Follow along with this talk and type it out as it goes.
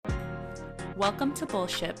Welcome to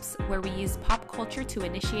Bullships, where we use pop culture to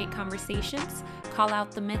initiate conversations, call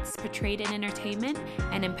out the myths portrayed in entertainment,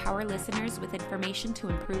 and empower listeners with information to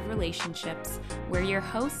improve relationships. We're your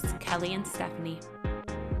hosts, Kelly and Stephanie.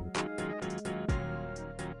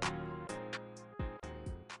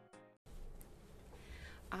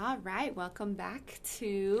 All right, welcome back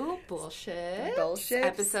to Bullships.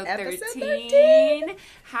 Episode 13.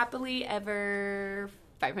 Happily Ever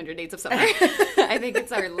 500 Days of Summer. I think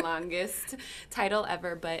it's our longest title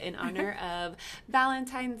ever, but in honor of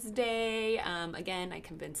Valentine's Day, again, I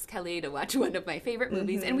convinced Kelly to watch one of my favorite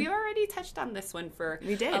movies, and we already touched on this one for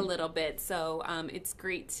a little bit, so it's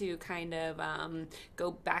great to kind of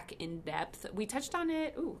go back in depth. We touched on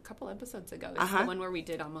it a couple episodes ago. It's the one where we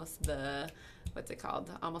did almost the... what's it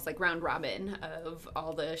called? Almost like round robin of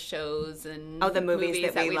all the shows and the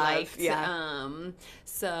movies that we liked. Yeah.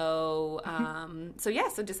 So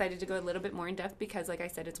decided to go a little bit more in depth because, like I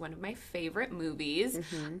said, it's one of my favorite movies.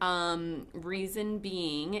 Reason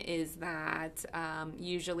being is that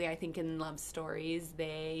usually I think in love stories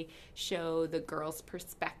they show the girl's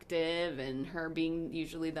perspective and her being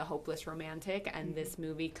usually the hopeless romantic, and this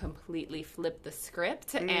movie completely flipped the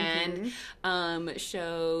script and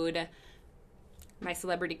showed my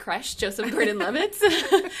celebrity crush, Joseph Gordon-Levitt's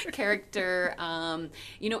character,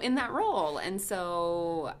 in that role. And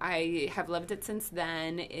so I have loved it since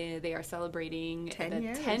then. They are celebrating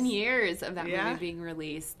 10 years of that movie being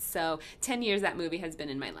released. So 10 years that movie has been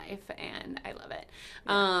in my life, and I love it.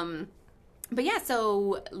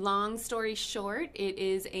 So long story short, it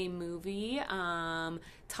is a movie. Tom,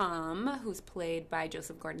 who's played by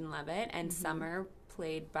Joseph Gordon-Levitt, and Summer,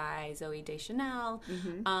 played by Zooey Deschanel,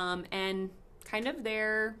 and kind of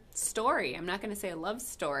their story. I'm not going to say a love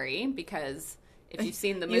story because if you've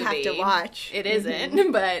seen the movie, you have to watch. It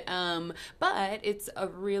isn't, but it's a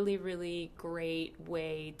really, really great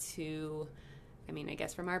way to, I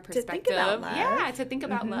guess from our perspective, to think about love. To think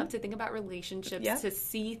about love, to think about relationships, to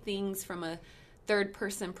see things from a third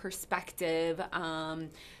person perspective.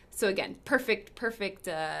 So again, perfect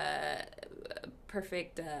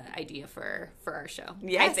idea for our show.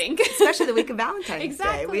 Yes, I think. Especially the week of Valentine's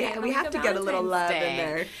Day. We have to get a little love in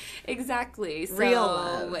there. Exactly. So real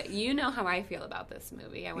love. You know how I feel about this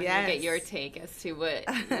movie. I want to get your take as to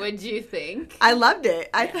what you think. I loved it.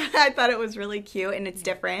 I thought it was really cute, and it's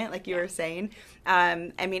different, like you were saying.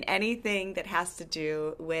 Anything that has to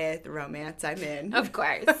do with romance, I'm in. Of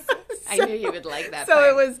course. I knew you would like that. So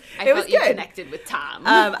part. I felt you good. Connected with Tom.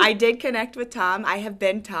 I did connect with Tom. I have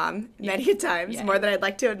been Tom many times, more than I'd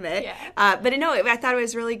like to admit. Yeah. But no, I thought it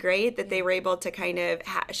was really great that they were able to kind of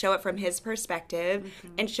show it from his perspective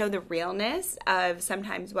and show the realness of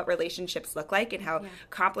sometimes what relationships look like and how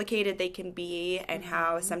complicated they can be, and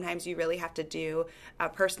how sometimes you really have to do a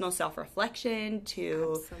personal self-reflection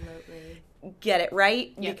to get it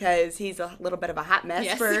right, because he's a little bit of a hot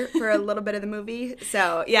mess for a little bit of the movie.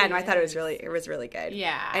 So I thought it was really good.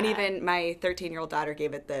 Yeah. And even my 13-year-old daughter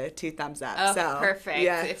gave it the 2 thumbs up. Oh, so perfect.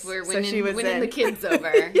 Yes. If we're winning the kids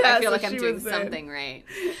over, yeah, I feel like I'm doing something right.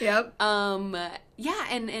 Yep. And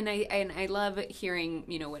I love hearing,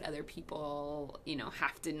 what other people,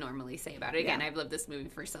 have to normally say about it. Again, I've loved this movie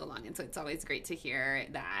for so long, and so it's always great to hear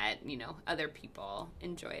that, other people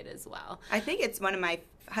enjoy it as well. I think it's one of my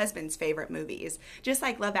husband's favorite movies, just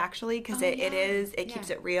like Love Actually, because it keeps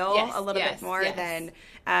it real a little bit more than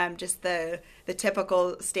just the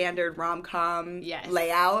typical standard rom-com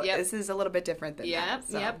layout. This is a little bit different than that.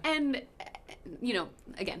 So. Yep. And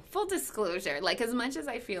again, full disclosure, like, as much as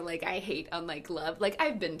I feel like I hate on, like, love, like,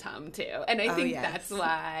 I've been Tom too, and I think that's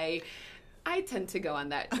why I tend to go on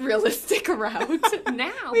that realistic route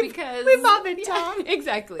now because we've all been Tom.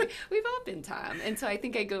 Exactly. We've all been Tom. And so I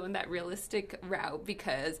think I go in that realistic route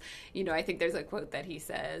because, I think there's a quote that he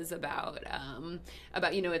says about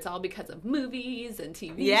it's all because of movies and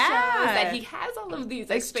TV shows that he has all of these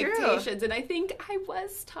expectations. True. And I think I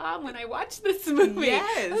was Tom when I watched this movie.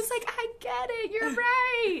 Yes. I was like, I get it. You're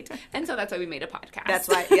right. And so that's why we made a podcast. That's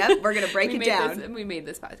why. We're going to break it down. We made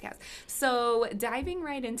this podcast. So diving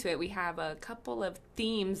right into it, we have a couple of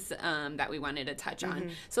themes that we wanted to touch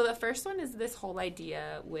on. So the first one is this whole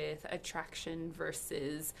idea with attraction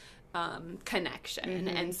versus connection.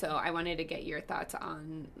 And so I wanted to get your thoughts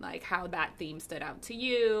on, like, how that theme stood out to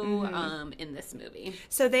you in this movie.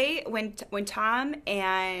 So when Tom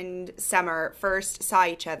and Summer first saw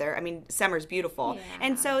each other, Summer's beautiful. Yeah.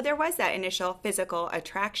 And so there was that initial physical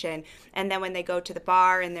attraction. And then when they go to the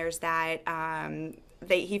bar and there's that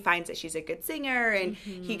he finds that she's a good singer, and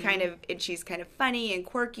she's kind of funny and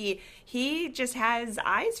quirky. He just has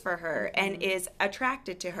eyes for her and is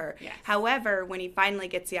attracted to her. Yes. However, when he finally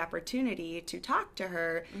gets the opportunity to talk to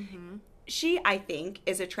her, she, I think,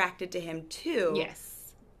 is attracted to him too.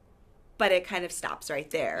 Yes. But it kind of stops right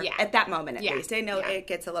there. Yeah. At that moment, at Yeah. least. I know Yeah. it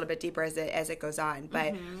gets a little bit deeper as it goes on.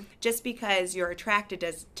 But just because you're attracted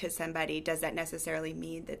to somebody, does that necessarily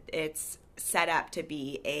mean that it's set up to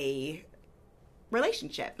be a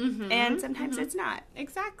relationship? And sometimes it's not.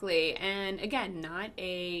 Exactly. And again, not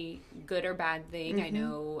a good or bad thing. I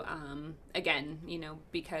know, again, you know,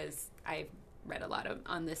 because I've read a lot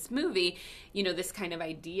on this movie, you know, this kind of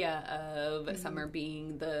idea of Summer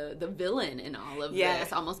being the villain in all of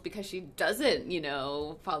this, almost because she doesn't, you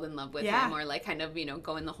know, fall in love with him or like kind of, you know,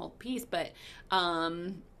 go in the whole piece. But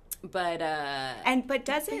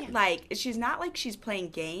doesn't like, she's not like she's playing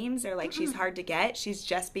games or like she's hard to get. She's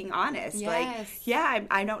just being honest. Yes. Like,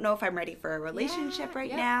 I don't know if I'm ready for a relationship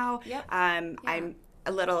right now. I'm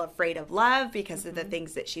a little afraid of love because of the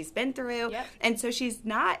things that she's been through. And so she's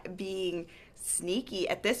not being sneaky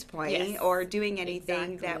at this point or doing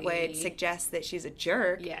anything that would suggest that she's a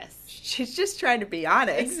jerk. She's just trying to be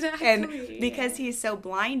honest. And because he's so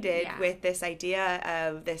blinded with this idea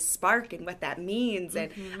of this spark and what that means,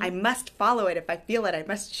 and I must follow it. If I feel it, I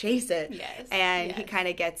must chase it. And he kind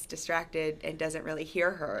of gets distracted and doesn't really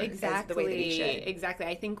hear her as the way that he should. Exactly.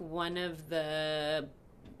 I think one of the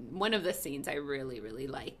scenes I really, really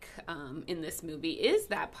like in this movie is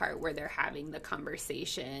that part where they're having the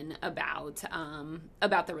conversation about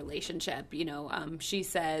the relationship. You know, she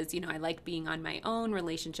says, you know, I like being on my own.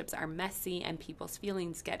 Relationships are messy and people's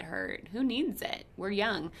feelings get hurt. Who needs it? We're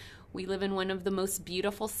young. We live in one of the most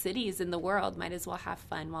beautiful cities in the world. Might as well have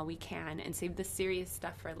fun while we can and save the serious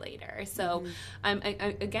stuff for later. So,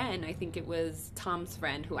 again, I think it was Tom's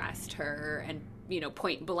friend who asked her, and you know,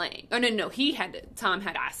 point blank. Oh no, Tom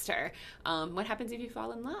had asked her, what happens if you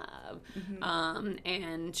fall in love?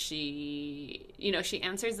 And she, you know, she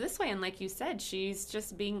answers this way, and like you said, she's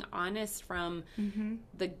just being honest from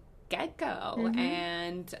the get-go,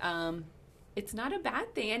 and it's not a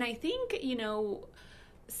bad thing. And I think, you know,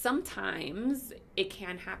 sometimes it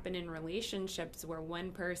can happen in relationships where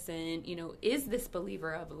one person, you know, is this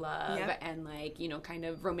believer of love and like, you know, kind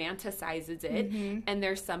of romanticizes it, and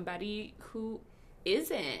there's somebody who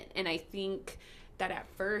isn't. And I think that at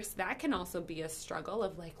first that can also be a struggle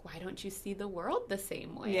of like, why don't you see the world the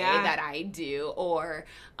same way that I do? Or,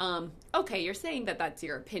 okay, you're saying that that's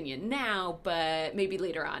your opinion now, but maybe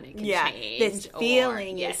later on it can change. This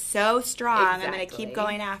feeling is so strong. I'm going to keep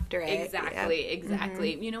going after it.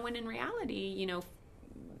 Exactly. You know, when in reality, you know,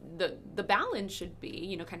 the balance should be,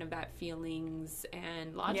 you know, kind of that feelings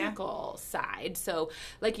and logical side. So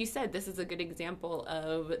like you said, this is a good example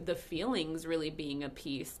of the feelings really being a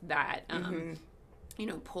piece that, you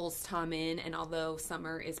know, pulls Tom in. And although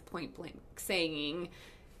Summer is point blank saying,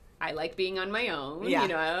 I like being on my own, you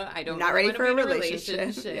know, I don't not ready for a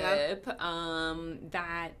relationship.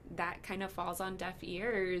 That kind of falls on deaf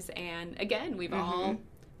ears. And again, we've all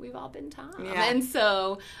been Tom. And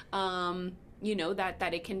so, you know,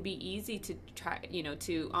 that it can be easy to try, you know,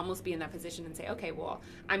 to almost be in that position and say, okay, well,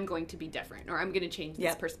 I'm going to be different, or I'm going to change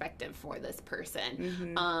this perspective for this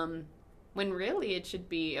person. When really it should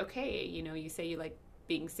be, okay, you know, you say you like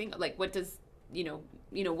being single, like what does, you know,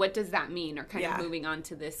 what does that mean? Or kind of moving on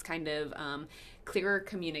to this kind of clearer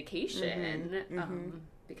communication,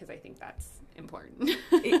 because I think that's important.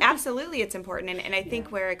 Absolutely, it's important. And I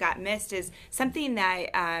think where it got missed is something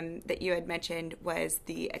that that you had mentioned was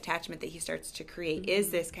the attachment that he starts to create is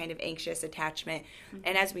this kind of anxious attachment.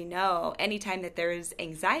 And as we know, anytime that there is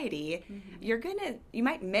anxiety, you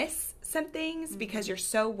might miss some things because you're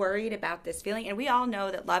so worried about this feeling. And we all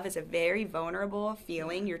know that love is a very vulnerable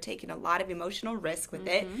feeling. You're taking a lot of emotional risk with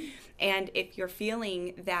it. And if you're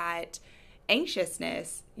feeling that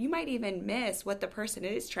anxiousness, you might even miss what the person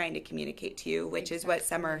is trying to communicate to you, which is what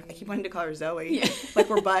Summer, I keep wanting to call her Zoe, like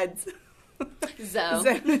we're buds.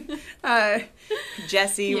 Zoe.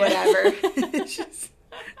 Jessie, whatever.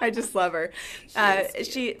 I just love her.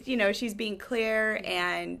 She, you know, she's being clear,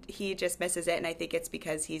 and he just misses it. And I think it's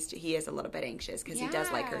because he is a little bit anxious because he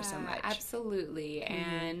does like her so much. Absolutely.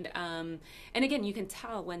 And again, you can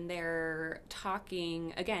tell when they're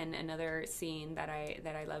talking. Again, another scene that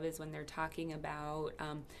I love is when they're talking about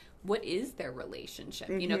what is their relationship,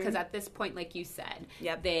 you know, because at this point, like you said,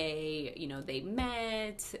 they, you know, they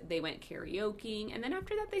met, they went karaokeing, and then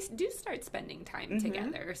after that, they do start spending time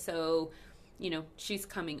together. So, you know, she's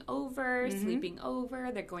coming over, sleeping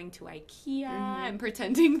over. They're going to IKEA and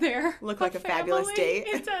pretending they're look like a fabulous date.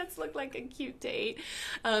 It does look like a cute date.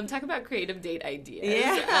 Talk about creative date ideas.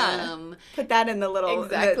 Yeah, put that in the little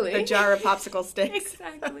the jar of popsicle sticks.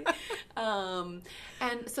 Exactly.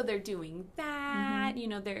 And so they're doing that. You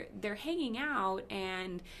know, they're hanging out,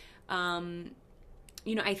 and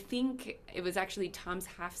I think it was actually Tom's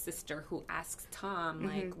half-sister who asks Tom,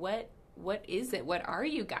 like, what is it? What are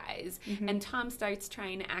you guys? And Tom starts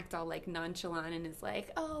trying to act all like nonchalant and is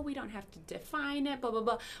like, oh, we don't have to define it, blah, blah,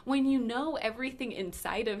 blah. When everything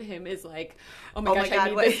inside of him is like, oh my gosh, I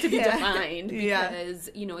need this to be defined. Because,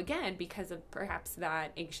 again, because of perhaps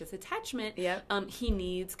that anxious attachment, he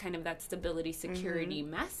needs kind of that stability, security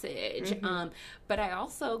message. But I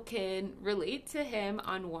also can relate to him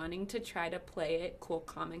on wanting to try to play it cool,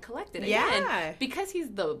 calm, and collected. Again, because he's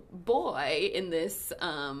the boy in this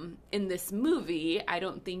movie, I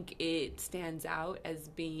don't think it stands out as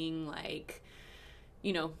being like,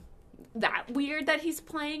 that weird that he's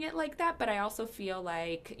playing it like that. But I also feel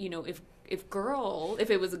like, if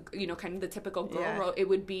it was, kind of the typical girl role, it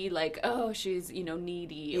would be like, oh, she's,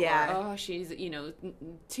 needy, or, oh, she's,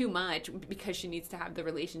 too much because she needs to have the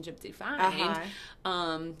relationship defined.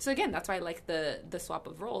 So again, that's why I like the swap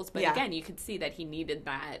of roles. But again, you could see that he needed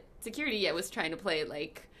that security, yet was trying to play it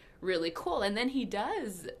like really cool. And then he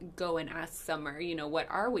does go and ask Summer, what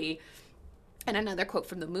are we? And another quote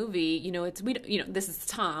from the movie, this is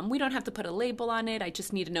Tom. We don't have to put a label on it. I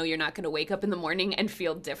just need to know you're not going to wake up in the morning and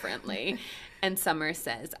feel differently. And Summer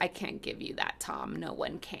says, I can't give you that, Tom. No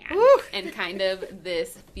one can. And kind of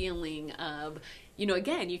this feeling of,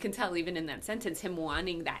 again, you can tell even in that sentence, him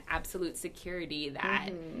wanting that absolute security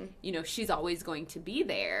that, she's always going to be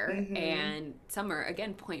there. And Summer,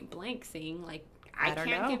 again, point blank saying, like, I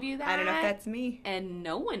can't give you that. I don't know if that's me. And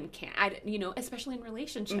no one can. Especially in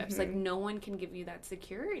relationships, like no one can give you that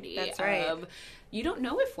security. That's right. You don't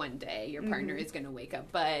know if one day your partner is going to wake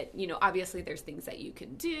up, but obviously there's things that you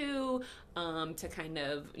can do to kind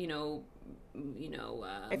of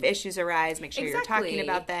if issues arise, make sure you're talking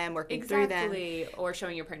about them, working through them, or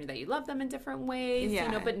showing your partner that you love them in different ways.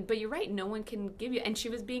 But you're right, no one can give you, and she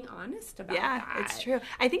was being honest about that. It's true.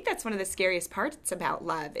 I think that's one of the scariest parts about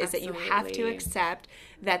love is that you have to accept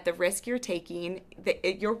that the risk you're taking,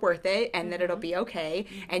 that you're worth it, and that it'll be okay,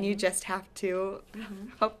 and you just have to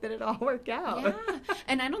hope that it all work out.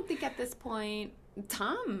 And I don't think at this point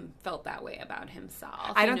Tom felt that way about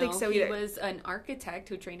himself. I don't think so either. He was an architect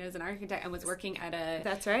who trained as an architect and was working at a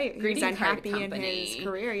That's right. greeting he was unhappy card company. In his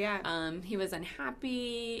career, he was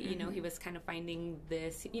unhappy. He was kind of finding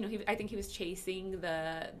this. I think he was chasing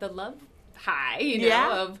the love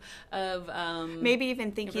high, of maybe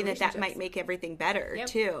even thinking that might make everything better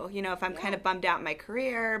too. If I'm kind of bummed out in my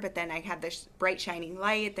career, but then I have this bright shining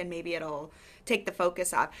light, then maybe it'll take the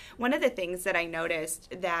focus off. One of the things that I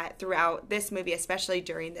noticed that throughout this movie, especially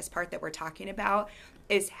during this part that we're talking about,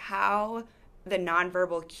 is how the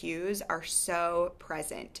nonverbal cues are so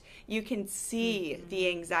present. You can see the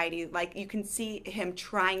anxiety, like you can see him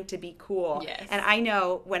trying to be cool. Yes. And I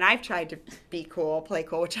know when I've tried to be cool, play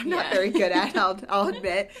cool, which I'm not very good at, I'll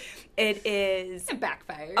admit, it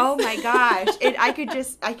backfires. Oh my gosh.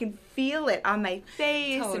 I can feel it on my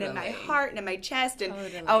face and in my heart and in my chest. And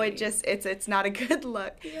it's not a good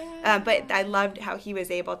look. But I loved how he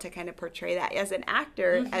was able to kind of portray that as an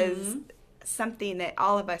actor, as something that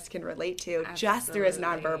all of us can relate to just through his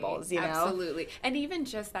nonverbals, Absolutely. And even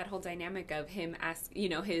just that whole dynamic of him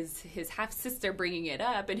his half-sister bringing it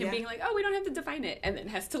up and him being like, oh, we don't have to define it, and then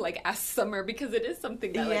has to like ask Summer because it is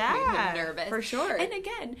something that made him nervous. For sure. And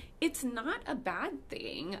again, it's not a bad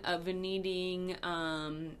thing of needing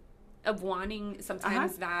of wanting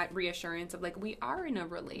sometimes that reassurance of like, we are in a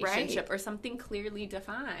relationship or something clearly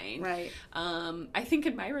defined. Right. I think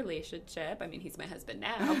in my relationship, I mean, he's my husband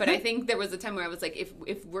now, but I think there was a time where I was like,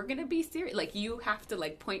 if we're going to be serious, like you have to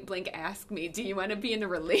like point blank ask me, do you want to be in a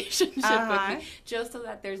relationship with me? Just so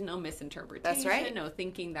that there's no misinterpretation. That's right. No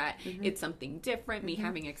thinking that it's something different, me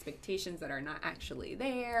having expectations that are not actually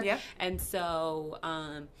there. Yep. And so,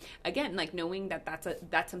 again, like knowing that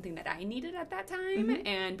that's something that I needed at that time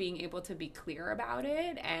and being able to be clear about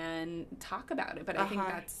it and talk about it. But I think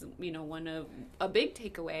that's, one of a big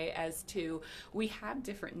takeaway as to we have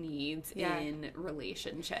different needs in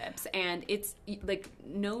relationships, and it's like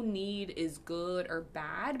no need is good or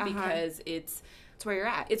bad because it's where you're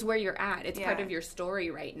at. It's where you're at. It's part of your story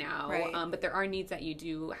right now. Right. But there are needs that you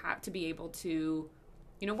do have to be able to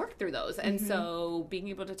work through those. And so being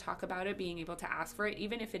able to talk about it, being able to ask for it,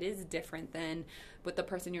 even if it is different than what the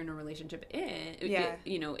person you're in a relationship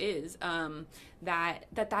is,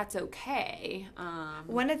 that's okay.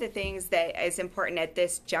 One of the things that is important at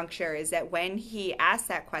this juncture is that when he asks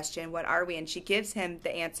that question, what are we? And she gives him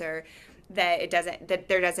the answer that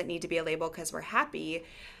there doesn't need to be a label because we're happy,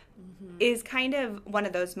 is kind of one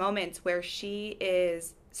of those moments where she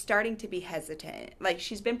is starting to be hesitant. Like,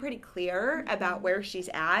 she's been pretty clear about where she's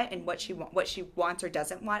at and what she wants or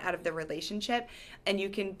doesn't want out of the relationship, and you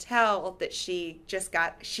can tell that she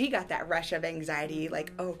got that rush of anxiety,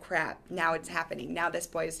 like, oh crap, now it's happening. Now this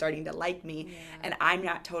boy is starting to like me, and I'm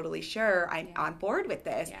not totally sure I'm on board with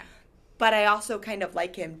this. Yeah. But I also kind of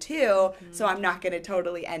like him too, so I'm not going to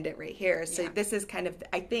totally end it right here. So this is kind of,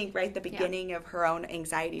 I think, right at the beginning of her own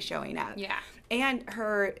anxiety showing up. Yeah. And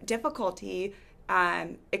her difficulty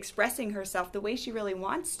expressing herself the way she really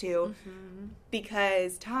wants to,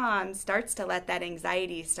 because Tom starts to let that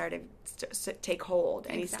anxiety take hold,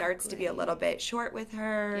 and he starts to be a little bit short with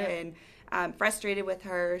her and frustrated with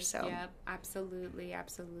her. So absolutely.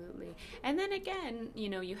 And then again,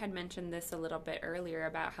 you had mentioned this a little bit earlier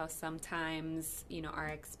about how sometimes, our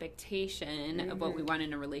expectation of what we want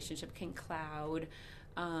in a relationship can cloud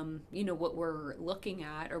what we're looking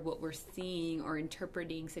at or what we're seeing or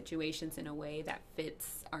interpreting situations in a way that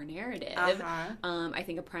fits our narrative. I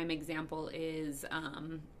think a prime example is,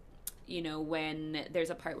 when there's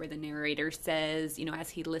a part where the narrator says, as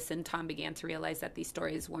he listened, Tom began to realize that these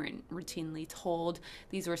stories weren't routinely told.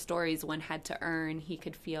 These were stories one had to earn. He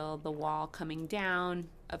could feel the wall coming down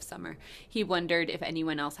of Summer. He wondered if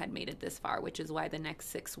anyone else had made it this far, which is why the next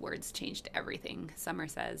 6 words changed everything. Summer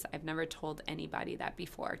says, I've never told anybody that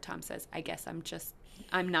before. Tom says, I guess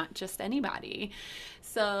I'm not just anybody.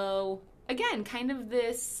 So again, kind of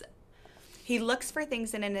this... He looks for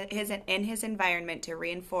things in his environment to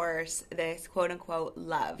reinforce this quote unquote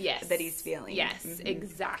love that he's feeling. Yes,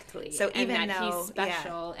 exactly. So even though he's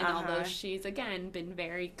special, and although she's again been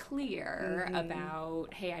very clear about,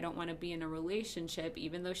 hey, I don't want to be in a relationship,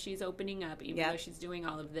 even though she's opening up, even though she's doing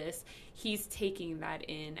all of this, he's taking that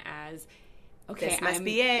in as, okay, this must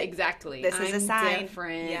be it. Exactly. This is a sign.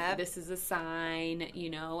 Different. Yep. This is a sign,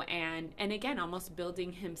 and again, almost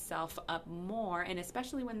building himself up more, and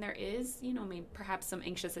especially when there is, maybe perhaps some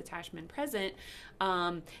anxious attachment present,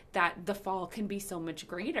 that the fall can be so much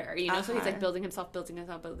greater, so he's like building himself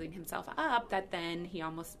up, that then he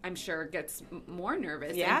almost, I'm sure, gets more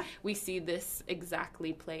nervous. Yeah. And we see this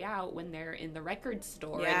exactly play out when they're in the record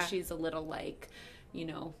store, and she's a little like,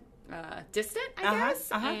 distant, I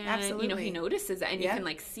guess. And, absolutely. He notices it, and you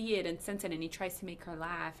can, see it and sense it, and he tries to make her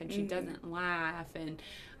laugh, and she doesn't laugh, and,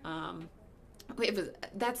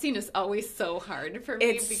 that scene is always so hard for me.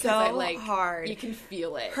 It's because so hard. You can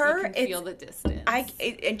feel it. You can feel the distance.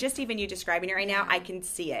 And just even you describing it right now, I can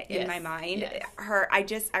see it in my mind.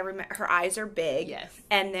 Yes. I remember her eyes are big,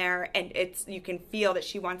 and you can feel that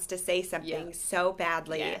she wants to say something so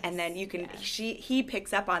badly, and then you can he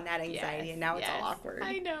picks up on that anxiety, and now it's all awkward.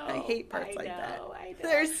 I know. I hate parts like that. I know.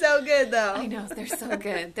 They're so good though. I know, they're so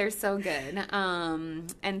good. They're so good.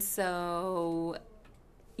 And so.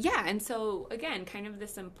 Yeah, and so, again, kind of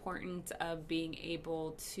this importance of being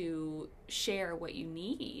able to share what you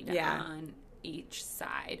need on each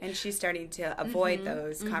side. And she's starting to avoid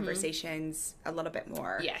those conversations a little bit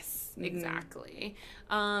more. Yes, exactly.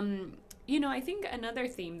 I think another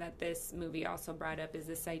theme that this movie also brought up is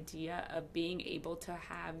this idea of being able to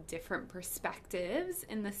have different perspectives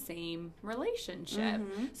in the same relationship.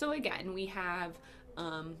 So, again, we have...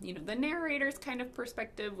 the narrator's kind of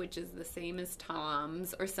perspective, which is the same as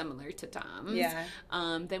Tom's or similar to Tom's. Yeah.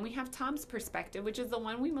 Then we have Tom's perspective, which is the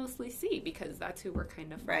one we mostly see because that's who we're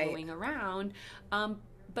kind of following around.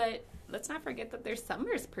 But let's not forget that there's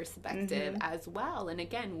Summer's perspective as well. And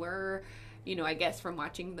again, we're, I guess from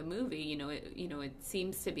watching the movie, it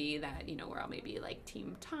seems to be that, we're all maybe like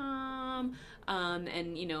Team Tom,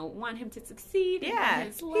 and, want him to succeed. Yeah,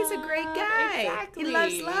 he's a great guy. Exactly. He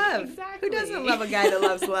loves love. Exactly. Who doesn't love a guy that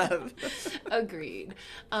loves love? Agreed.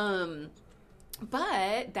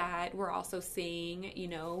 But that we're also seeing,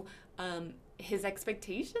 his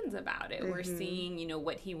expectations about it. We're seeing,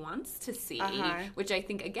 what he wants to see, which I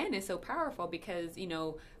think, again, is so powerful because,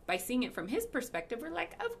 by seeing it from his perspective, we're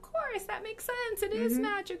like, of course, that makes sense. It is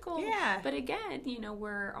magical. Yeah. But again,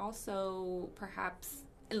 we're also perhaps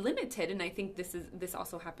limited, and I think this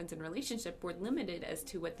also happens in relationship. We're limited as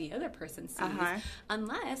to what the other person sees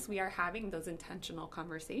unless we are having those intentional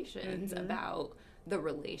conversations about the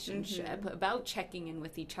relationship, about checking in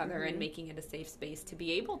with each other and making it a safe space to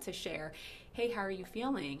be able to share, hey, how are you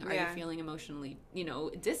feeling? Are you feeling emotionally,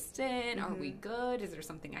 distant? Are we good? Is there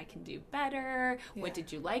something I can do better? What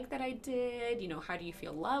did you like that I did? How do you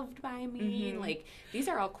feel loved by me? Like, these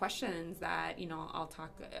are all questions that, I'll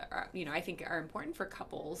talk, I think are important for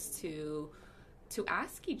couples to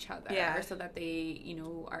ask each other so that they,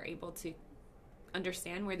 are able to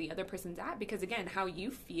understand where the other person's at, because again, how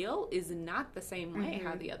you feel is not the same way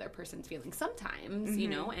how the other person's feeling sometimes, you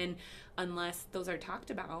know, and unless those are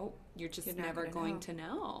talked about, you're just never going to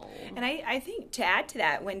know. And I think to add to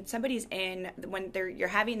that, when somebody's you're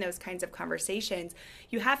having those kinds of conversations,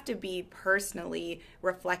 you have to be personally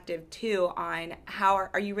reflective too on how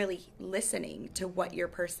are you really listening to what your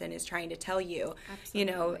person is trying to tell you. Absolutely. You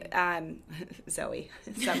know, Zoe,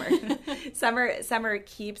 Summer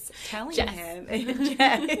keeps telling him.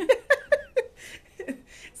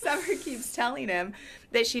 Summer keeps telling him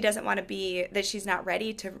that she doesn't want to be, that she's not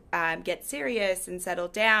ready to get serious and settle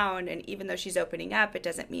down. And even though she's opening up, it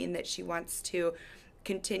doesn't mean that she wants to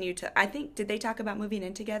continue to, I think, did they talk about moving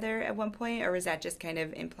in together at one point? Or was that just kind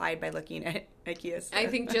of implied by looking at IKEA stuff? I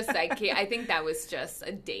think just IKEA. I think that was just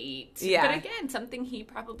a date. Yeah. But again, something he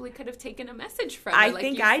probably could have taken a message from. I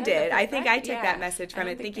think I did. I think I took that message from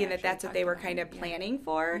it, thinking that that's what they were kind of planning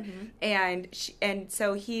for. And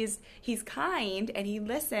so he's kind and he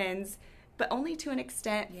listens, but only to an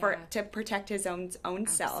extent to protect his own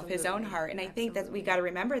self, his own heart. And I think that we got to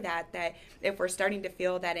remember that if we're starting to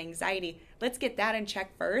feel that anxiety, let's get that in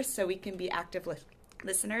check first so we can be active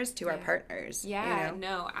listeners to our partners. Yeah, you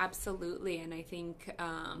know? No, absolutely. And I think,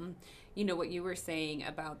 you know, what you were saying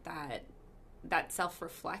about that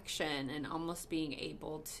self-reflection and almost being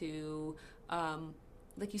able to,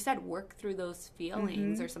 like you said, work through those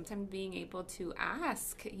feelings, or sometimes being able to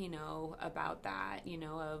ask, you know, about that, you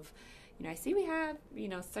know, of, you know, I see we have, you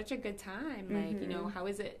know, such a good time. Like, you know, how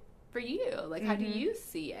is it for you? Like, how do you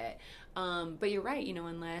see it? But you're right, you know,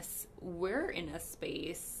 unless we're in a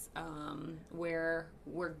space where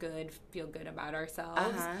we're good, feel good about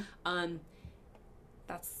ourselves,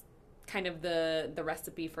 that's kind of the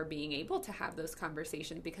recipe for being able to have those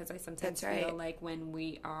conversations, because I sometimes feel like when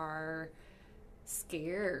we are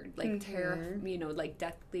scared, like you know, like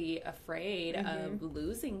deathly afraid of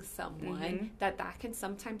losing someone, that can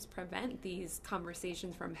sometimes prevent these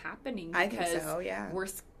conversations from happening. Because I think so, yeah.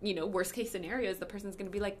 Worst case scenario is the person's going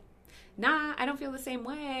to be like, nah, I don't feel the same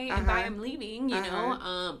way, and bye, I'm leaving, you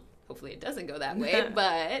know. Hopefully it doesn't go that way,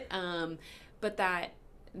 but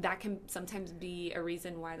that can sometimes be a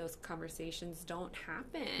reason why those conversations don't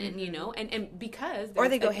happen, you know, and because or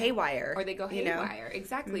they go haywire, you know?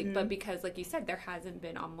 Exactly. But because, like you said, there hasn't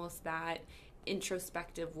been almost that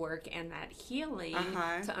introspective work and that healing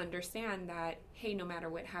to understand that, hey, no matter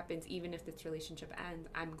what happens, even if this relationship ends,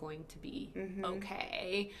 I'm going to be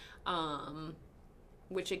okay,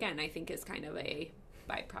 which again I think is kind of a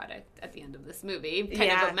byproduct at the end of this movie,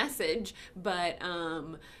 kind of a message, but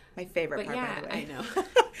my favorite part, by the way. I know.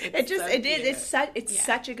 It's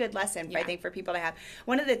such a good lesson, I think, for people to have.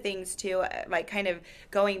 One of the things too, like kind of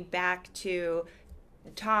going back to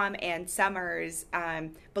Tom and Summer's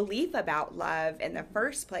belief about love in the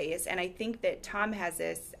first place, and I think that Tom has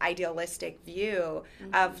this idealistic view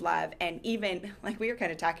of love, and even like we were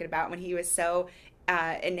kind of talking about when he was so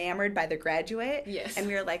enamored by The Graduate. Yes. And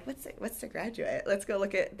we were like, what's The Graduate? Let's go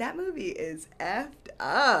look at that movie. Is effed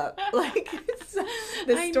up. Like,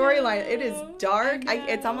 the storyline, it is dark.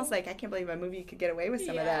 It's almost like, I can't believe a movie could get away with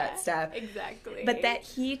some of that stuff. Exactly. But that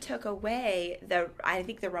he took away I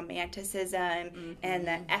think the romanticism and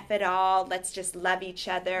the F it all, let's just love each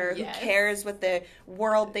other. Who cares what the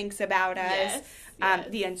world thinks about us?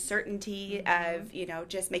 The uncertainty of, you know,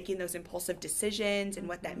 just making those impulsive decisions and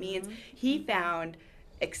what that means. He found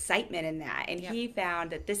excitement in that, and he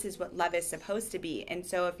found that this is what love is supposed to be. And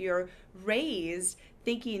so if you're raised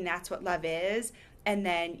thinking that's what love is, and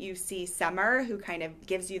then you see Summer, who kind of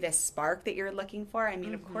gives you this spark that you're looking for, I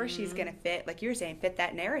mean, of course she's going to fit, like you were saying, fit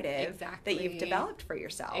that narrative that you've developed for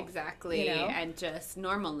yourself. Exactly. You know? And just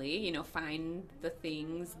normally, you know, find the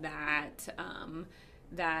things that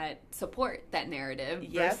that support that narrative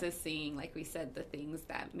versus seeing, like we said, the things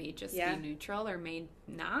that may just be neutral or may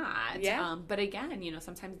not. But again, you know,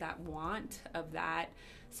 sometimes that want of that,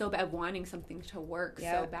 so bad, wanting something to work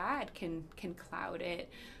so bad can cloud it.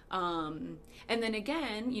 And then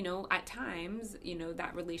again, you know, at times, you know,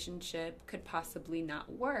 that relationship could possibly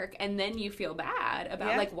not work. And then you feel bad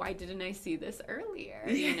about like, why didn't I see this earlier?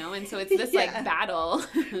 You know, and so it's this like battle,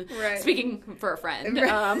 speaking for a friend.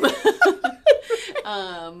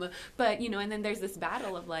 But, you know, and then there's this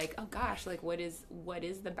battle of like, oh gosh, like what is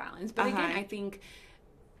the balance? But again, I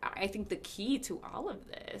think the key to all of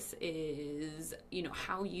this is, you know,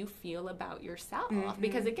 how you feel about yourself.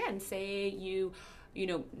 Because again, say you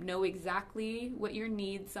know exactly what your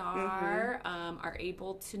needs are, are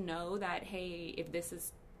able to know that, hey, if this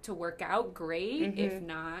is to work out, great. If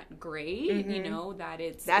not, great. You know, that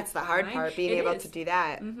that's the hard part, being able to do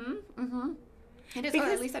that. It is, or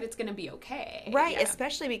at least that it's going to be okay. Right,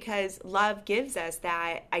 especially because love gives us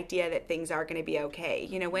that idea that things are going to be okay.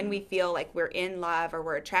 You know, when we feel like we're in love or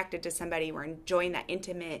we're attracted to somebody, we're enjoying that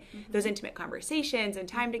those intimate conversations and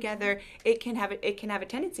time together, it can have a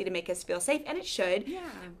tendency to make us feel safe, and it should. Yeah.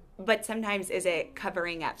 But sometimes is it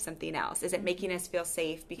covering up something else? Is it making us feel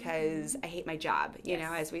safe because I hate my job, you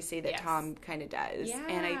know, as we see that Tom kind of does. Yeah,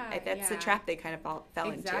 and that's the trap they kind of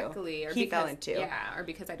fell into. Exactly. He fell into. Yeah, or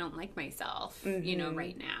because I don't like myself, you know,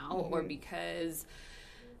 right now, or because,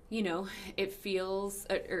 you know, it feels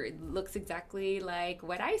or it looks exactly like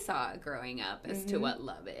what I saw growing up as to what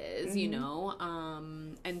love is, you know.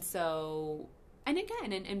 And so, and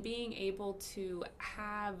again, and being able to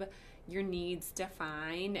have your needs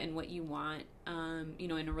defined and what you want, you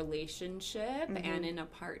know, in a relationship and in a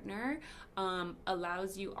partner,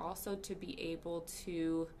 allows you also to be able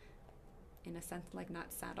to, in a sense, like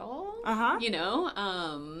not settle, you know?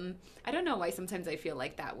 I don't know why sometimes I feel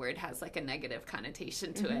like that word has like a negative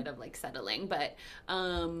connotation to it of like settling, but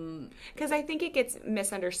because I think it gets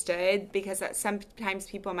misunderstood because sometimes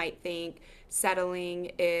people might think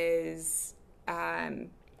settling is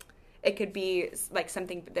it could be like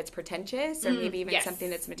something that's pretentious or maybe even something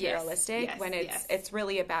that's materialistic when it's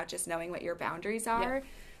really about just knowing what your boundaries are.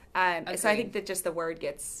 So I think that just the word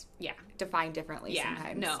gets defined differently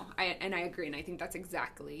sometimes. No, I agree, and I think that's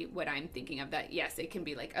exactly what I'm thinking of. That yes, it can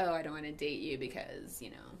be like, oh, I don't want to date you because, you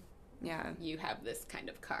know, you have this kind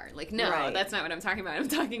of car. Like, no, that's not what I'm talking about. I'm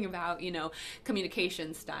talking about, you know,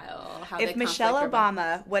 communication style. How if Michelle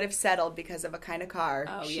Obama would have settled because of a kind of car,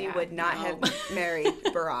 she would not have married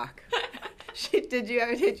Barack. Did you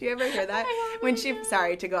ever hear that? When she,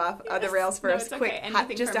 sorry to go off the rails for a quick,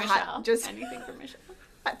 anything for Michelle.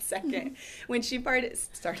 Hot second. When she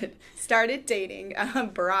started dating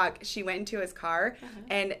Barack, she went into his car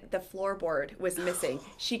and the floorboard was missing.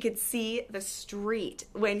 She could see the street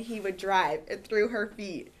when he would drive through her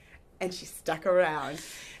feet, and she stuck around.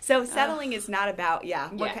 So settling is not about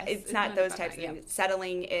it's not those types of things.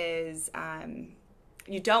 Settling is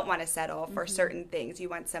you don't want to settle for certain things. You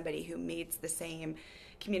want somebody who meets the same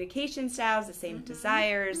communication styles, the same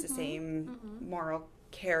desires, the same moral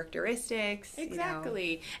characteristics.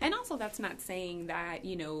 Exactly. You know. And also that's not saying that,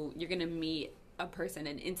 you know, you're going to meet a person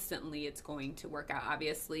and instantly it's going to work out.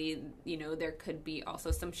 Obviously, you know, there could be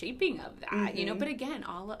also some shaping of that, you know, but again,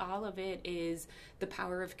 all of it is the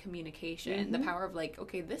power of communication, the power of like,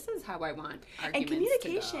 okay, this is how I want arguments and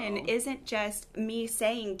communication to go. Isn't just me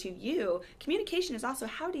saying to you. Communication is also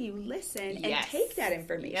how do you listen and take that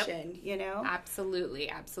information, you know? Absolutely.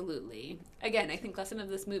 Again, I think lesson of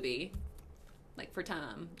this movie, like for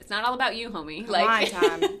Tom, it's not all about you, homie. Like, come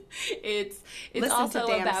on, Tom. it's Listen also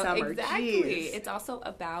to Damn about Summer. Exactly. Jeez. It's also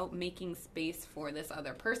about making space for this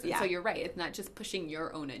other person. So you're right. It's not just pushing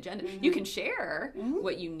your own agenda. You can share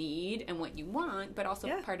what you need and what you want, but also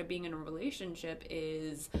part of being in a relationship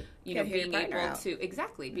is, you know, being able to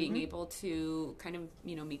being able to kind of,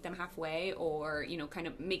 you know, meet them halfway, or, you know, kind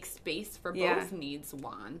of make space for both needs,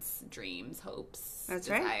 wants, dreams, hopes,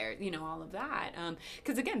 desire, you know, all of that.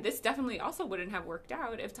 Because again, this definitely also wouldn't have worked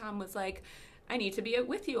out if Tom was like, I need to be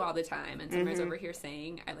with you all the time, and Summer's over here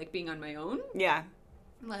saying, I like being on my own. Yeah.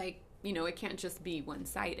 Like, you know, it can't just be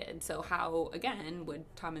one-sided. So how, again, would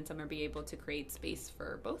Tom and Summer be able to create space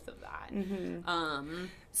for both of that?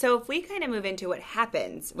 So if we kind of move into what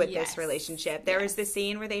happens with this relationship, there was this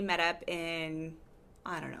scene where they met up in,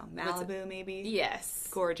 I don't know, Malibu maybe? Yes.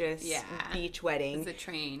 Gorgeous beach wedding. It's a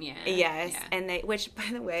train, Yes. And they, which, by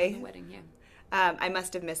the way, the wedding, I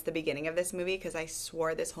must have missed the beginning of this movie because I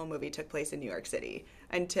swore this whole movie took place in New York City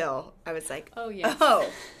until I was like, oh,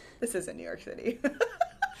 this isn't New York City.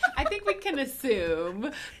 I think we can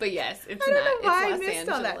assume, but yes, it's I don't know why It's I missed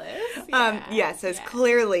all that. Angeles. It's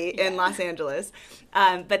clearly in Los Angeles.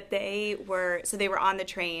 But they were on the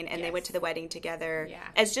train and they went to the wedding together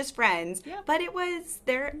as just friends. But it was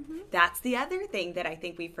there. That's the other thing that I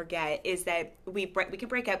think we forget is that we can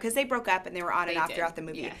break up because they broke up and they were on and off throughout the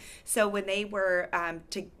movie. So when they were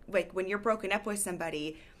when you're broken up with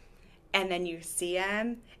somebody, and then you see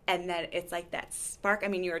them, and then it's like that spark. I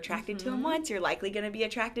mean, you're attracted to them once, you're likely going to be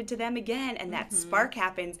attracted to them again, and that spark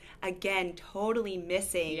happens again, totally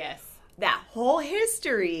missing that whole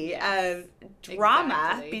history of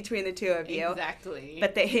drama between the two of you. Exactly.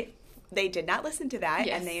 But they did not listen to that,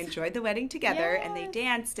 and they enjoyed the wedding together, and they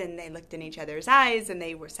danced, and they looked in each other's eyes, and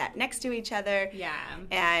they were sat next to each other. Yeah.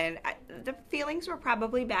 And the feelings were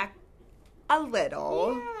probably back a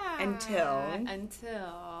little until.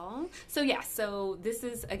 So so this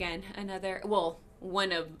is again another, well,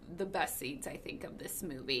 one of the best scenes, I think, of this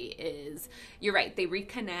movie is, you're right, they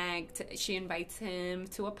reconnect. She invites him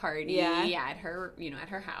to a party at her, at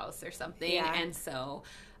her house or something. Yeah. And so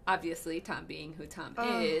obviously, Tom being who Tom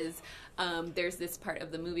is, there's this part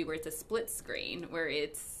of the movie where it's a split screen, where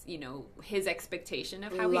it's, his expectation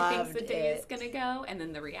of how he thinks the day is going to go, and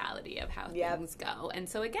then the reality of how things go. And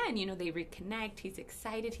so again, they reconnect. He's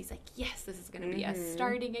excited. He's like, yes, this is going to be us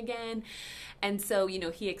starting again. And so,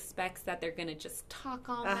 he expects that they're going to just talk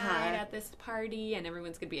all night at this party, and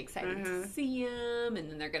everyone's going to be excited to see him,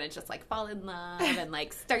 and then they're going to just, like, fall in love and,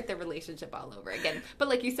 like, start their relationship all over again. But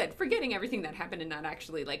like you said, forgetting everything that happened and not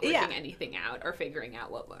actually, like, working anything out or figuring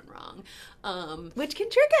out what went wrong. Which can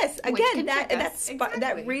trick us. Again, I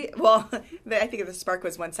think the spark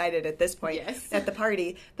was one-sided at this point at the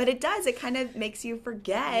party. But it does. It kind of makes you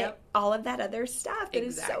forget all of that other stuff that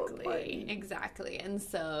is so important. Exactly. And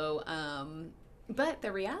so, but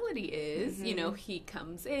the reality is, he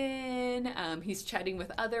comes in, he's chatting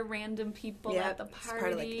with other random people at the party. It's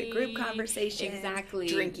part of, like, the group conversation. Exactly.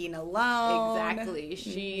 Drinking alone. Exactly.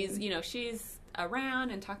 She's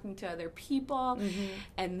around and talking to other people,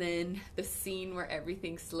 and then the scene where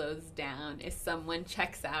everything slows down is someone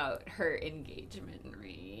checks out her engagement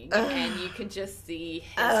ring, and you can just see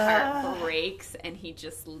his heart breaks, and he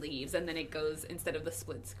just leaves, and then it goes, instead of the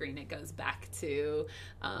split screen, it goes back to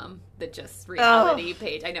the just reality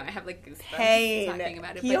page. I know, I have, like, goosebumps talking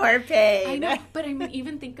about it. Your pain. I know, but I mean,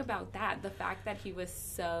 even think about that, the fact that he was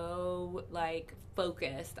so, like,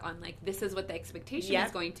 focused on, like, this is what the expectation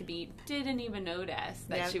is going to be, didn't even notice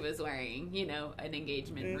that she was wearing, an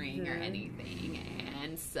engagement ring or anything.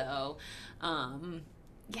 And so,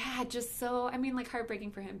 just so, I mean, like,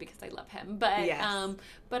 heartbreaking for him because I love him. But,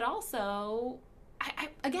 but also, I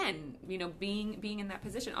again, being in that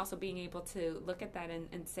position, also being able to look at that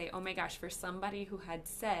and say, oh my gosh, for somebody who had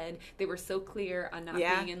said they were so clear on not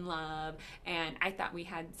being in love, and I thought we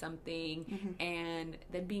had something, and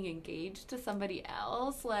then being engaged to somebody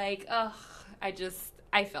else, like,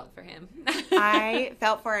 I felt for him. I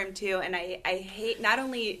felt for him too, and I hate, not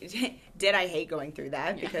only did I hate going through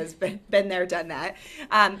that, because been there, done that,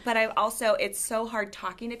 but I also, it's so hard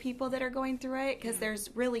talking to people that are going through it, because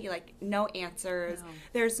there's really, like, no answers,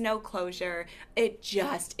 there's no closure, it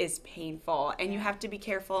just is painful, and you have to be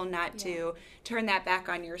careful not to turn that back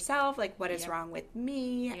on yourself, like, what is wrong with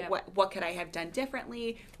me, what could I have done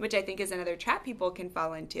differently, which I think is another trap people can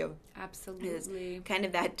fall into. Absolutely. Is kind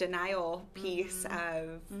of that denial piece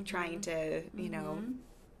of trying to,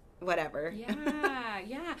 whatever. Yeah.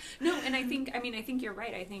 No, and I think you're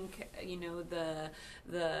right. I think,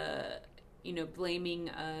 the blaming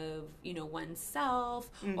of, oneself,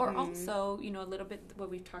 or also, a little bit what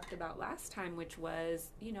we talked about last time, which was,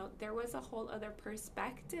 there was a whole other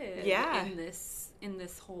perspective in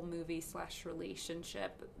this whole movie /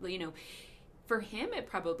 relationship. For him, it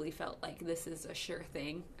probably felt like this is a sure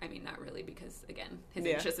thing. I mean, not really, because, again, his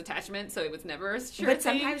anxious attachment, so it was never a sure thing. But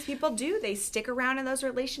sometimes people do. They stick around in those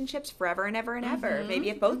relationships forever and ever and ever. Maybe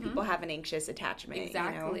if both people have an anxious attachment.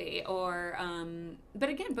 Exactly. Or,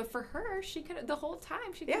 but for her, she could, the whole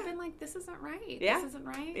time, she could have been like, this isn't right. This isn't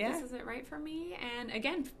right. This isn't right for me. And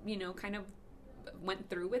again, kind of went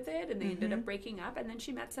through with it, and they ended up breaking up, and then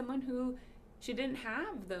she met someone who she didn't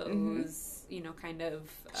have those, kind of...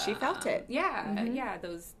 she felt it.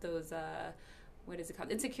 Those what is it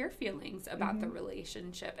called? Insecure feelings about the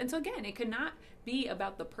relationship. And so, again, it could not be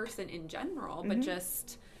about the person in general, but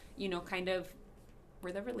just, kind of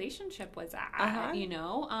where the relationship was at,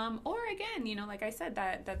 or again, like I said,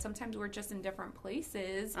 that sometimes we're just in different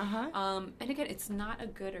places. And again, it's not a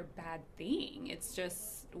good or bad thing. It's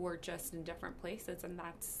just, we're just in different places, and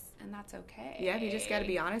that's okay. Yeah, you just got to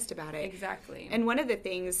be honest about it. Exactly. And one of the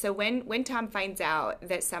things, so when Tom finds out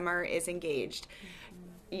that Summer is engaged,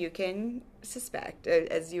 you can suspect,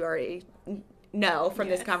 as you already know from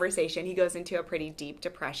this conversation, he goes into a pretty deep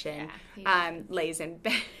depression, lays in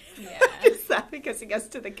bed. Because he goes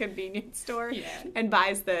to the convenience store and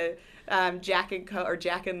buys the Jack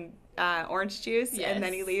and orange juice, and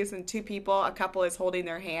then he leaves, and a couple is holding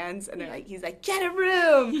their hands, and he's like, get a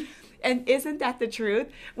room. And isn't that the truth?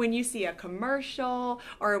 When you see a commercial,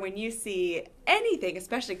 or when you see anything,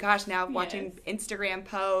 especially, now watching Instagram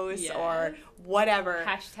posts or whatever.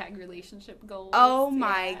 # relationship goals. Oh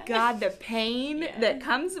my God, the pain that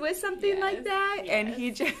comes with something like that. And he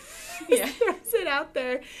just throws it out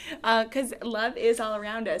there. Because love is all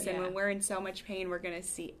around us. And when we're in so much pain, we're going to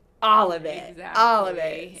see all of it. Exactly. All of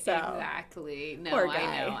it. So. Exactly. No, Poor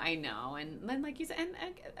guy. I know. And then, like you said, and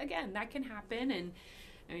again, that can happen. And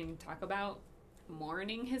I mean, talk about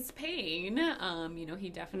mourning his pain. You know, he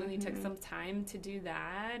definitely took some time to do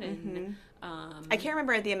that. And I can't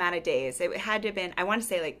remember the amount of days. It had to have been, I want to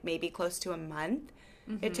say, like, maybe close to a month.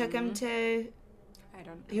 It took him to...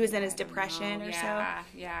 He was in his depression or so.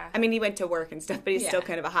 Yeah. I mean, he went to work and stuff, but he's still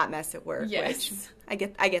kind of a hot mess at work. Yes. Which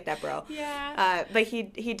I get that, bro. Yeah. But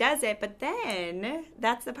he does it. But then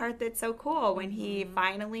that's the part that's so cool when he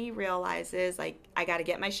finally realizes, like, I got to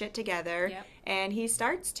get my shit together. Yep. And he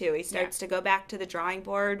starts to go back to the drawing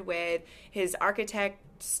board with his architect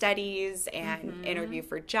studies and interview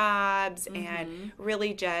for jobs and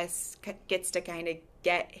really just gets to kind of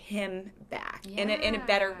get him back in a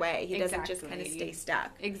better way. He doesn't just kind of stay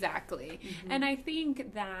stuck. Exactly. And I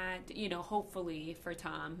think that, you know, hopefully for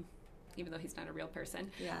Tom, even though he's not a real person,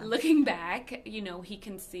 looking back, you know, he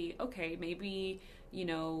can see, okay, maybe, you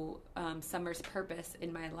know, Summer's purpose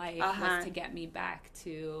in my life was to get me back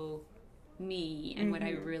to me and what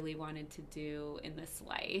I really wanted to do in this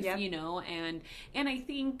life, you know, and I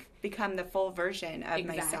think become the full version of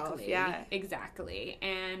myself. Exactly.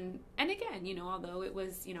 And again, you know, although it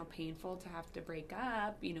was, you know, painful to have to break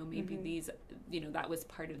up, you know, maybe these, you know, that was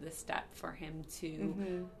part of the step for him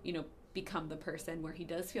to, you know, become the person where he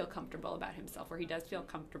does feel comfortable about himself, where he does feel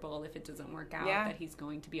comfortable if it doesn't work out, that he's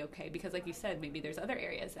going to be okay. Because like you said, maybe there's other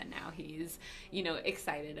areas that now he's, you know,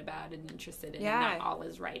 excited about and interested in, and not all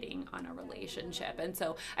is writing on a relationship. And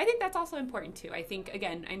so I think that's also important too. I think,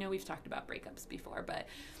 again, I know we've talked about breakups before, but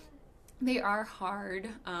they are hard.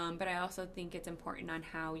 But I also think it's important on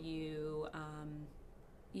how you,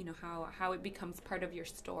 you know, how it becomes part of your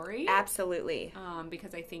story. Absolutely.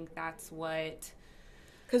 Because I think that's what...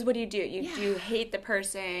 Because what do? You hate the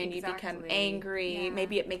person, you become angry,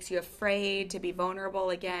 maybe it makes you afraid to be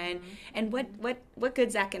vulnerable again. And what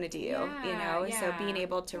good's that going to do you? You know? So being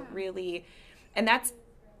able to really, and that's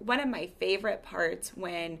one of my favorite parts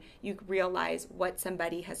when you realize what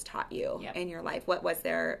somebody has taught you in your life. What was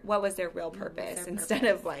their real purpose instead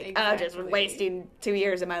of like, oh, just wasting 2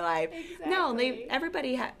 years of my life. No,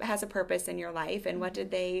 everybody has a purpose in your life, and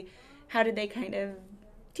how did they kind of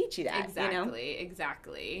teach you that?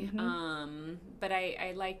 Exactly. But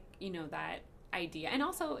I like, you know, that idea, and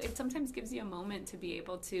also it sometimes gives you a moment to be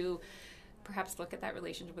able to perhaps look at that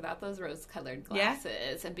relationship without those rose-colored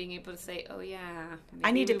glasses and being able to say, oh yeah,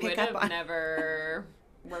 I need to pick up on never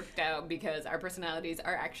worked out because our personalities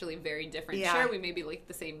are actually very different. Sure, we maybe like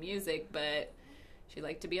the same music, but she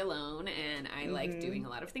liked to be alone and I like doing a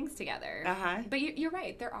lot of things together. But you're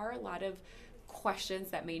right, there are a lot of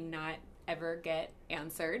questions that may not ever get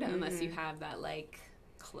answered unless you have that like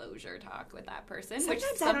closure talk with that person.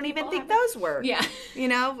 Sometimes I don't even think those work. Yeah. You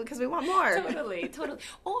know, because we want more. Totally.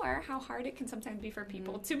 Or how hard it can sometimes be for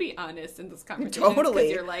people to be honest in this conversation. Totally.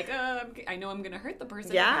 Because you're like, I know I'm going to hurt the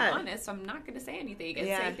person if I'm honest, so I'm not going to say anything. And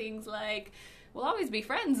say things like, we'll always be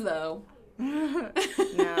friends though.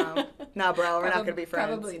 No, bro, we're not going to be friends.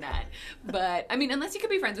 Probably not. But, I mean, unless you could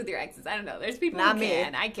be friends with your exes. I don't know. There's people not who me.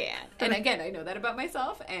 can. I can't. And again, I know that about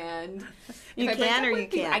myself. And you can or you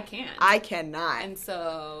can't? I can't. I cannot. And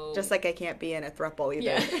so... Just like I can't be in a thruple either.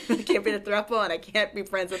 Yeah. I can't be in a thruple and I can't be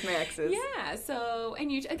friends with my exes. Yeah, so,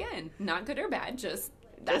 and you, again, not good or bad, just...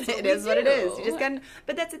 That's what it is. What it is. You just got,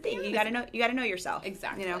 but that's the thing. You got to know yourself.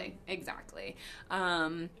 Exactly. You know? Exactly.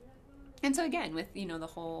 And so again, with, you know, the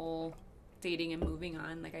whole dating and moving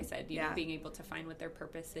on, like I said, you know, being able to find what their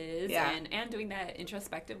purpose is and doing that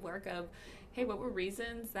introspective work of, hey, what were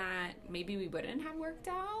reasons that maybe we wouldn't have worked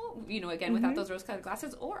out, you know, again, without those rose-colored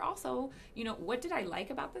glasses, or also, you know, what did I like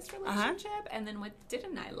about this relationship, and then what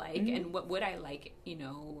didn't I like, and what would I like, you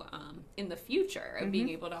know, in the future, and being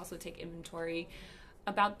able to also take inventory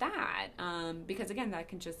about that, because again, that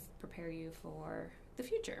can just prepare you for the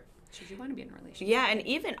future. Should you want to be in a relationship? Yeah, and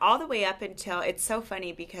even all the way up until, it's so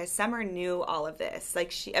funny because Summer knew all of this.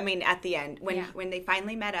 Like at the end, when they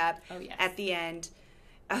finally met up, at the end,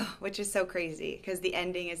 which is so crazy because the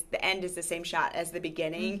end is the same shot as the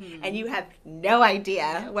beginning, and you have no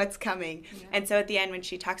idea what's coming. Yeah. And so at the end, when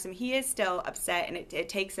she talks to him, he is still upset, and it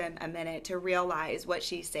takes him a minute to realize what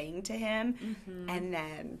she's saying to him, and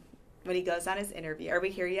then when he goes on his interview. Are we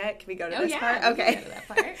here yet? Can we go to this part? Okay. We can go to that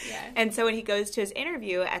part. Yeah. And so when he goes to his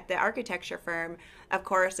interview at the architecture firm, of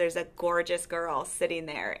course, there's a gorgeous girl sitting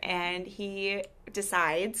there, and he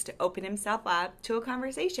decides to open himself up to a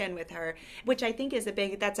conversation with her, which I think is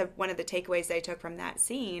one of the takeaways I took from that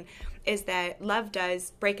scene, is that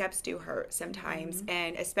breakups do hurt sometimes,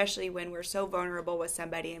 and especially when we're so vulnerable with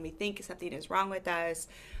somebody and we think something is wrong with us.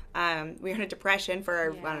 We were in a depression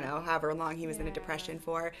for, I don't know, however long he was in a depression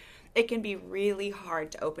for. it can be really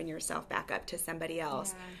hard to open yourself back up to somebody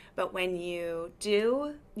else. Yeah. But when you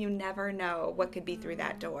do, you never know what could be through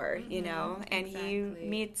that door, you know? And he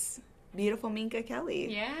meets beautiful Minka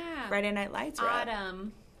Kelly. Yeah. Friday Night Lights.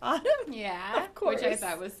 Autumn. Yeah. Of course. Which I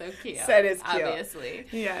thought was so cute. That is cute. Obviously.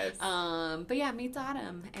 Yes. But yeah, meets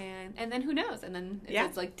Autumn. And then who knows? And then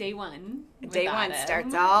it's like day one. Day one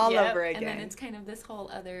starts all over again. And then it's kind of this whole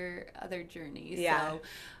other journey. Yeah. So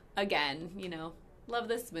again, you know, love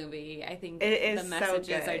this movie. I think it is the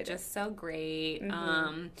messages so are just so great.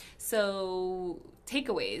 Mm-hmm. So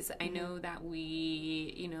takeaways. I know that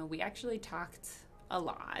we actually talked a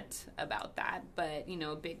lot about that, but you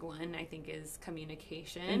know, a big one I think is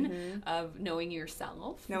communication, of knowing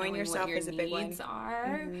yourself, knowing yourself what your is a big one. needs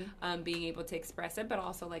are, being able to express it, but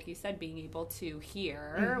also, like you said, being able to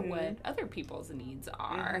hear what other people's needs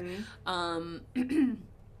are.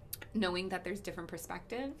 Knowing that there's different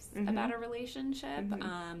perspectives about a relationship,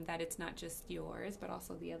 that it's not just yours, but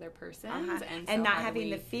also the other person's. And not having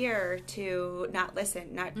the fear to not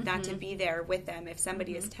listen, not to be there with them. If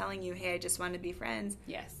somebody is telling you, hey, I just want to be friends.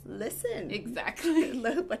 Yes. Listen. Exactly.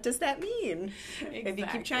 What does that mean? Exactly. If you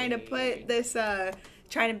keep trying to put this,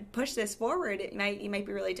 trying to push this forward, you might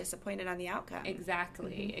be really disappointed on the outcome.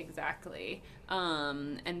 Exactly.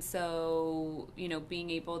 And so, you know, being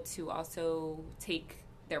able to also take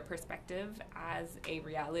their perspective as a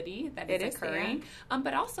reality that is occurring. Yeah.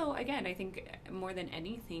 But also, again, I think more than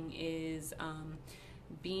anything is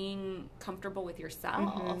being comfortable with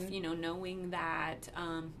yourself, you know, knowing that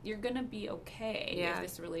you're going to be okay if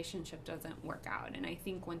this relationship doesn't work out. And I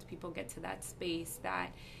think once people get to that space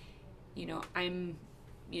that, you know, I'm,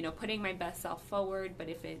 you know, putting my best self forward, but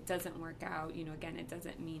if it doesn't work out, you know, again, it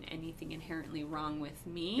doesn't mean anything inherently wrong with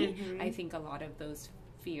me. I think a lot of those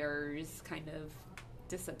fears kind of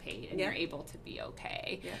dissipate and you're able to be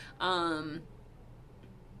okay.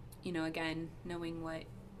 You know, again, knowing what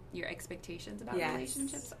your expectations about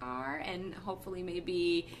relationships are, and hopefully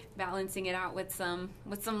maybe balancing it out with some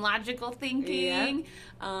logical thinking.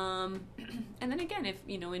 And then again, if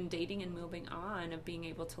you know, in dating and moving on, of being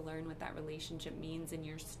able to learn what that relationship means in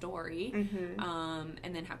your story,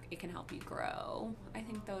 and then how it can help you grow. I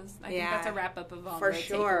think that's a wrap up of all the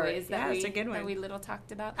takeaways that we little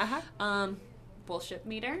talked about. Bullshit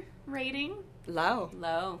meter rating?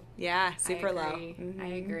 Low. Yeah, super low. I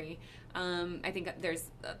agree. I think there's,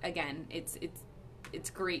 again, it's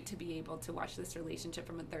great to be able to watch this relationship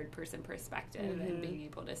from a third person perspective and being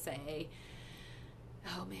able to say,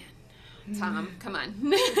 oh man, Tom, come on.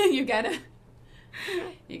 you gotta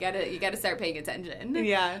start paying attention.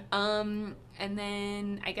 Yeah. And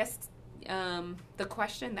then I guess the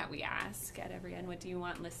question that we ask at every end, what do you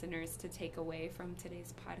want listeners to take away from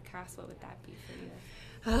today's podcast? What would that be for you?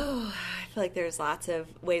 Oh, I feel like there's lots of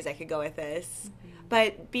ways I could go with this.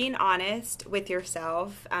 But being honest with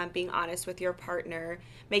yourself, being honest with your partner,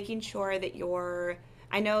 making sure that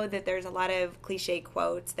I know that there's a lot of cliche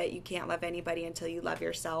quotes that you can't love anybody until you love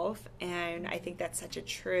yourself, and I think that's such a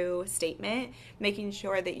true statement. Making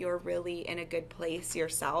sure that you're really in a good place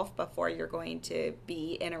yourself before you're going to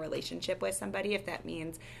be in a relationship with somebody, if that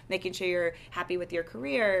means making sure you're happy with your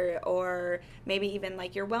career, or maybe even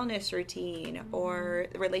like your wellness routine, or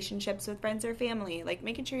relationships with friends or family, like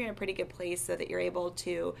making sure you're in a pretty good place so that you're able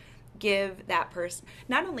to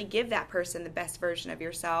not only give that person the best version of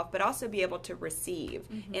yourself, but also be able to receive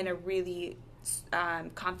in a really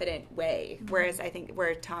confident way. Whereas I think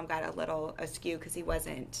where Tom got a little askew because he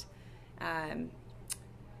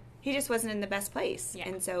just wasn't in the best place. Yeah.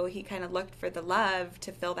 And so he kind of looked for the love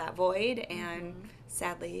to fill that void, and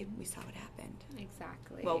sadly we saw what happened.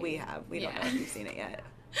 Exactly. Well, we have. We don't know if you've seen it yet.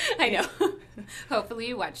 I know. Hopefully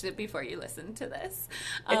you watched it before you listened to this.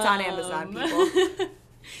 It's on Amazon, people.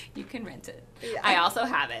 You can rent it. Yeah. I also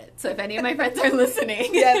have it. So if any of my friends are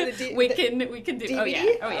listening, we can do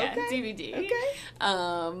DVD? Oh yeah, okay. DVD.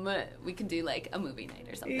 Okay. We can do like a movie night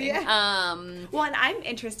or something. Yeah. Well, and I'm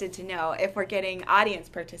interested to know if we're getting audience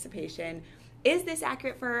participation. Is this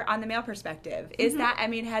accurate on the male perspective? Is that, I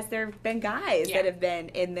mean, has there been guys that have been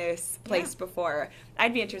in this place before?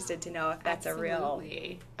 I'd be interested to know if that's a real,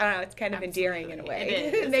 I don't know, it's kind of endearing in a way.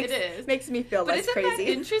 It is. Makes me feel less crazy. But isn't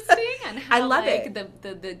that interesting? And how, I love it.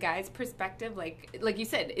 The guy's perspective, like you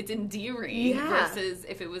said, it's endearing versus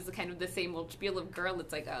if it was kind of the same old spiel of girl,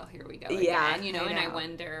 it's like, oh, here we go again, you know, and I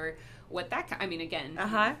wonder what that, I mean, again,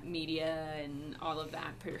 media and all of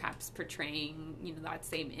that perhaps portraying, you know, that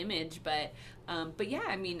same image, but yeah,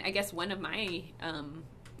 I mean, I guess one of my,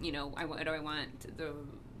 you know, what do I want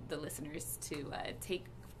the listeners to take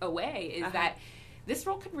away is that this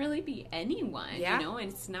role could really be anyone, Yeah. you know,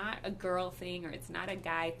 and it's not a girl thing or it's not a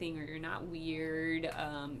guy thing or you're not weird,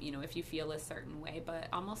 you know, if you feel a certain way, but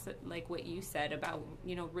almost like what you said about,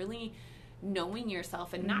 you know, really knowing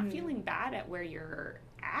yourself and not feeling bad at where you're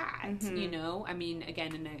at, you know. I mean,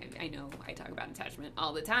 again, and I know I talk about attachment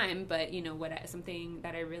all the time, but you know something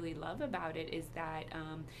that I really love about it is that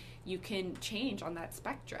you can change on that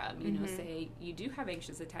spectrum. You know, say you do have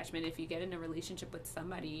anxious attachment. If you get in a relationship with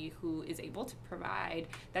somebody who is able to provide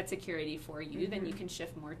that security for you, then you can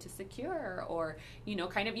shift more to secure, or you know,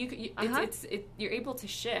 kind of you're able to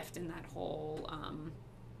shift in that whole.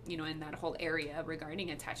 You know, in that whole area regarding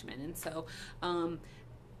attachment. And so,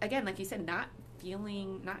 again, like you said, not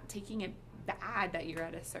taking it bad that you're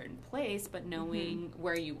at a certain place, but knowing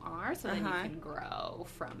where you are so then you can grow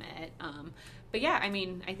from it. But yeah, I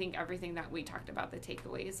mean, I think everything that we talked about, the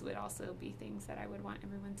takeaways, would also be things that I would want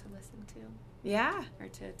everyone to listen to. Yeah. Or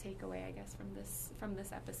to take away, I guess, from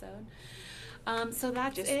this episode. So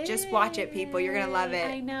that's it. Just watch it, people. You're going to love it.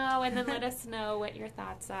 I know. And then let us know what your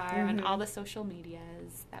thoughts are on all the social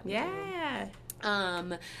medias that we do.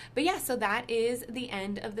 But yeah, so that is the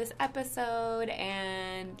end of this episode.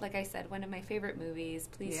 And like I said, one of my favorite movies.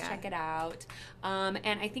 Please check it out.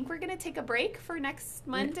 And I think we're going to take a break for next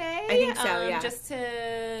Monday. I think so, yeah. Just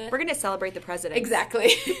to... We're going to celebrate the presidents.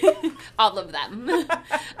 Exactly. All of them.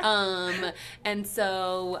 And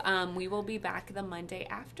so we will be back the Monday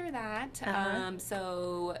after that.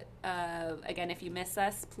 So again, if you miss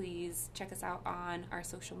us, please check us out on our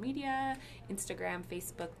social media, Instagram,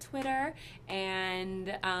 Facebook, Twitter,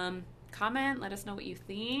 and comment. Let us know what you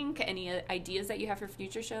think. Any ideas that you have for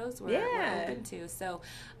future shows, we're open to. So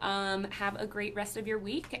have a great rest of your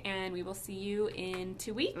week, and we will see you in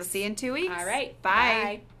 2 weeks. We'll see you in 2 weeks. All right.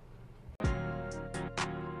 Bye.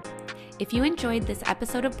 If you enjoyed this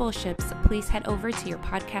episode of Bullships, please head over to your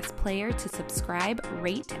podcast player to subscribe,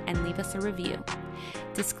 rate, and leave us a review.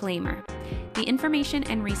 Disclaimer: the information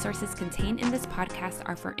and resources contained in this podcast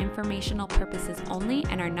are for informational purposes only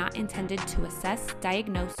and are not intended to assess,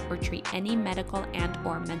 diagnose, or treat any medical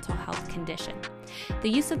and/or mental health condition. The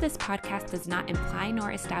use of this podcast does not imply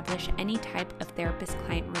nor establish any type of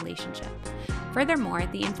therapist-client relationship. Furthermore,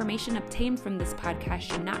 the information obtained from this podcast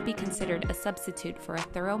should not be considered a substitute for a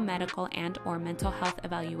thorough medical and/or mental health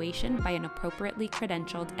evaluation by an appropriately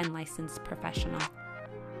credentialed and licensed professional.